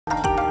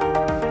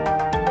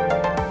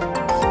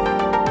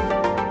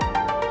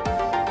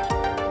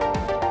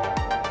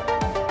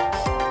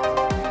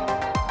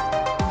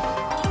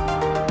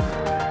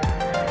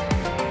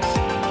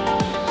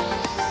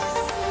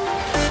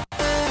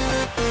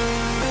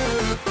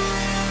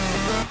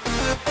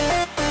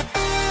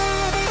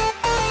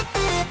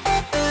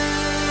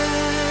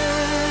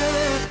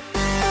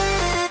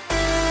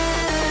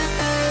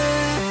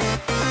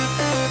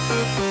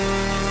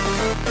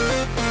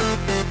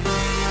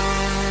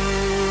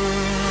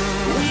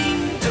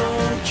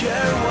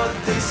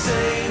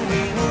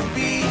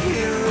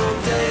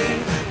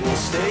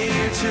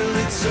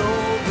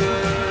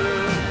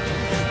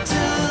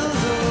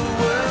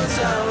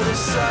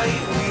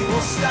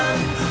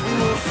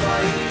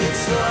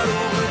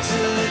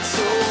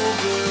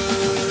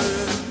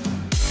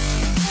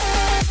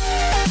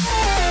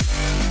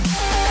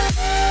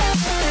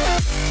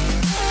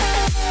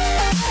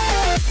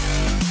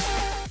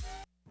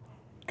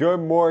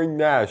Good morning,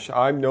 Nash.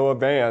 I'm Noah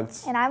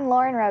Vance. And I'm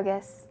Lauren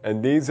Rogas.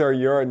 And these are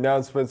your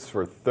announcements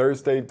for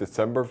Thursday,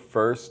 December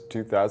 1st,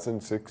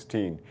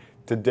 2016.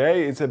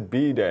 Today is a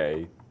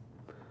B-Day.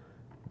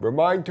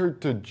 Reminder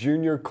to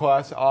junior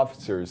class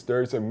officers,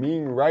 there's a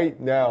meeting right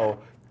now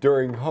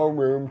during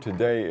homeroom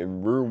today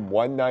in room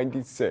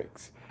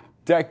 196.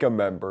 DECA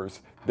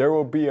members, there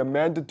will be a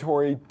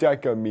mandatory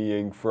DECA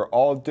meeting for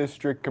all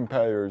district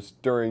competitors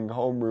during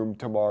homeroom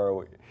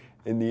tomorrow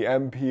in the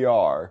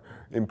MPR.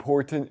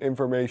 Important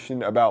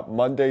information about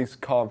Monday's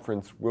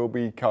conference will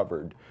be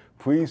covered.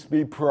 Please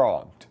be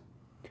prompt.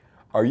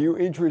 Are you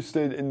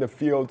interested in the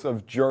fields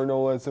of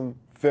journalism,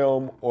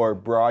 film, or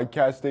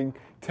broadcasting?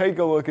 Take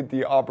a look at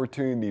the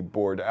opportunity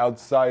board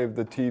outside of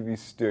the TV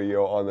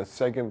studio on the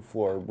second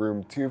floor,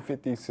 room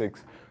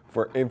 256,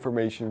 for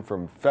information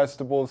from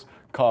festivals,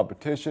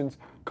 competitions,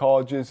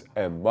 colleges,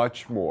 and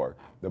much more.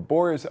 The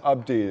board is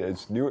updated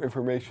as new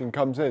information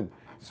comes in,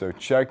 so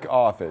check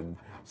often.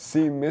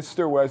 See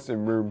Mr. West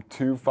in room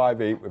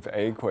 258 with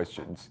any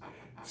questions.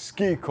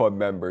 Ski Club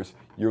members,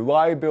 your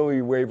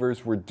liability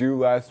waivers were due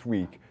last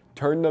week.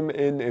 Turn them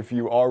in if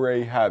you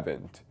already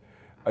haven't.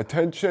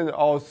 Attention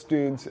all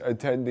students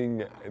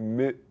attending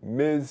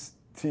Ms.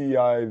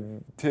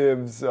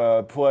 Tiv's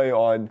play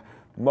on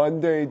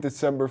Monday,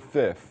 December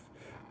 5th.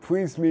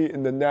 Please meet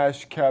in the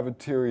Nash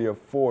Cafeteria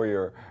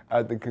foyer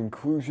at the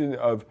conclusion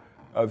of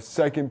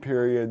second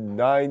period,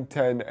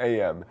 9:10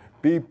 a.m.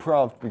 Be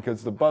prompt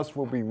because the bus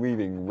will be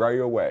leaving right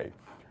away.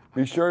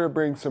 Be sure to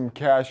bring some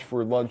cash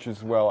for lunch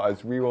as well,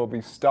 as we will be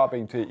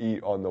stopping to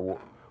eat on the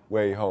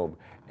way home.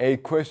 Any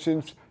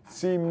questions?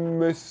 See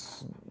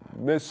Miss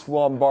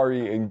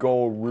Lombardi in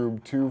goal, room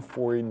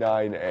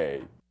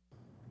 249A.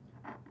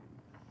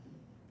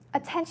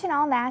 Attention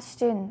all Nash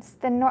students.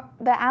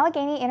 The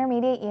Allegheny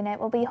Intermediate Unit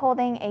will be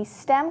holding a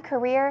STEM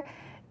Career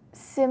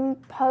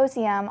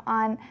Symposium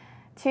on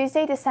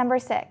Tuesday, December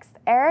 6th.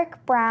 Eric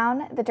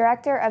Brown, the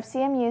director of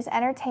CMU's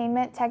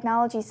Entertainment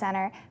Technology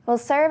Center, will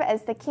serve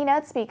as the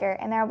keynote speaker,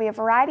 and there will be a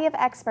variety of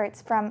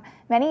experts from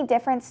many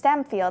different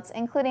STEM fields,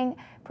 including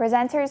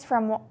presenters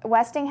from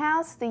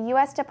Westinghouse, the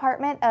U.S.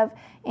 Department of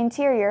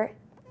Interior,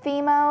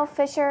 Thermo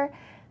Fisher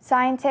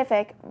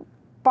Scientific,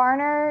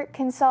 Barner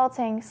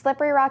Consulting,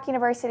 Slippery Rock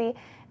University,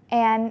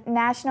 and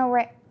National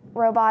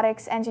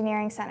Robotics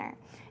Engineering Center.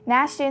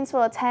 Nash students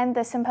will attend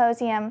the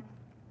symposium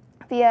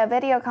via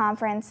video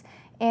conference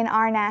in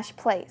our Nash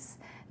Place,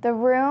 the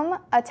room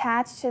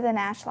attached to the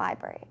Nash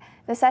Library.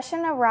 The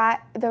session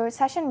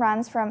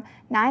runs from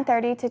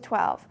 9:30 to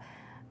 12.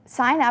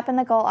 Sign up in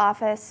the Goal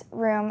Office,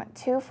 room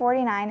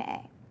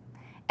 249A.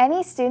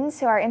 Any students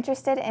who are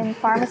interested in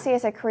pharmacy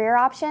as a career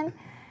option,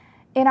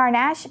 in our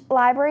Nash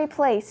Library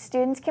Place,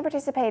 students can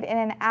participate in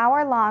an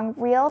hour-long,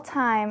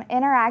 real-time,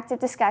 interactive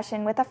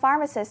discussion with a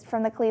pharmacist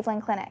from the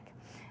Cleveland Clinic.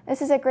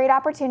 This is a great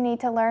opportunity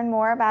to learn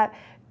more about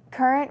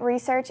current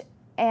research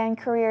and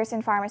careers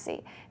in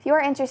pharmacy. If you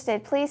are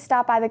interested, please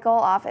stop by the Goal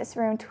Office,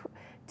 room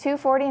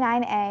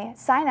 249A,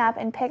 sign up,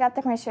 and pick up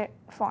the permission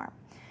form.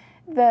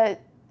 The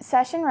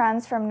session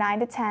runs from 9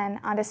 to 10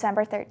 on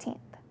December 13th.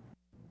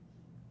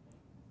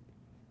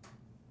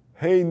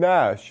 Hey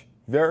Nash,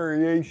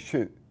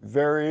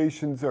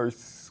 Variations are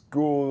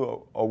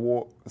school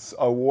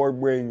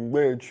award-winning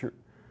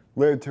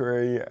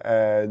literary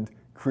and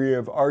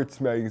creative arts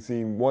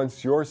magazine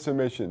wants your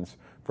submissions,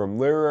 from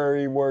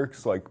literary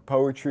works like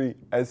poetry,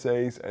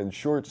 essays, and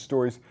short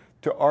stories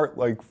to art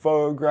like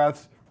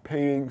photographs,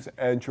 paintings,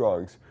 and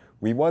drawings.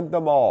 We want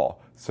them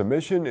all.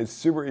 Submission is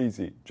super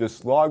easy.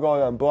 Just log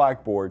on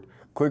Blackboard,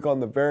 click on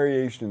the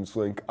Variations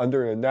link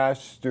under the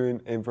Nash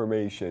Student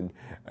Information,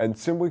 and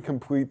simply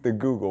complete the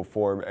Google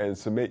form and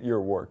submit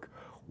your work.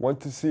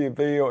 Want to see a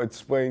video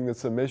explaining the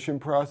submission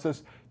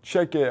process?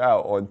 Check it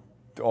out on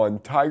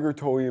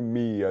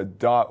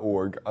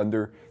tigertoliummedia.org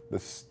under the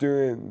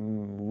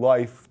Student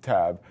Life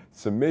tab.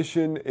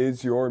 Submission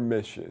is your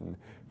mission.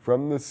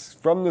 From the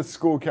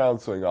School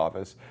Counseling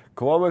Office,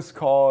 Columbus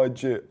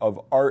College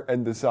of Art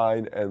and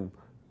Design and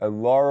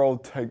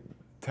Laurel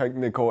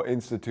Technical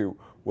Institute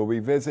will be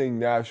visiting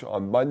Nash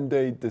on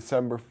Monday,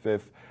 December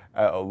 5th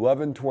at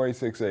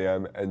 11:26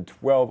 a.m. and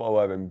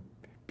 12:11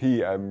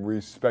 p.m.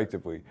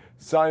 respectively.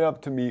 Sign up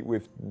to meet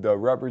with the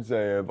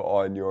representative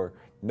on your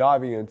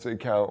Naviance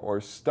account or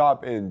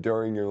stop in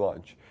during your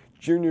lunch.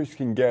 Juniors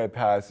can get a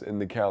pass in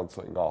the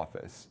counseling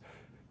office.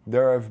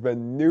 There have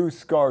been new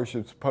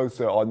scholarships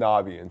posted on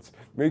Naviance.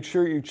 Make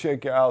sure you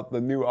check out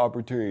the new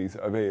opportunities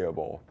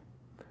available.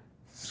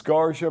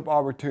 Scholarship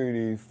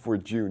opportunity for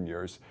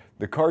juniors.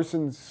 The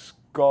Carson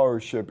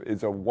Scholarship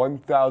is a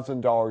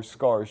 $1,000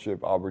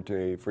 scholarship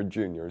opportunity for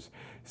juniors.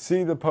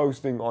 See the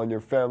posting on your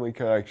Family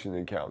Connection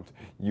account.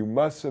 You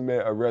must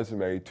submit a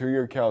resume to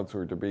your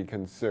counselor to be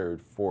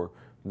considered for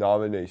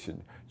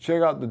nomination.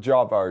 Check out the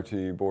job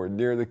opportunity board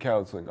near the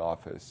counseling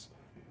office.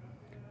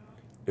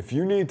 If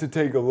you need to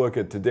take a look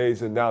at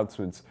today's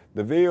announcements,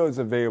 the video is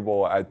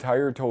available at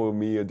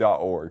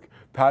tigertoliummedia.org.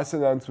 Past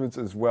announcements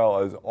as well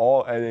as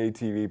all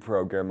NATV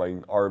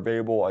programming are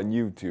available on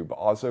YouTube,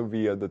 also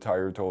via the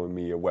Tiger Total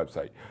Media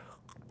website.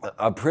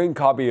 A print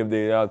copy of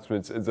the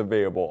announcements is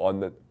available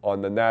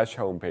on the Nash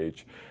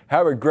homepage.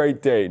 Have a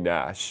great day,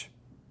 Nash.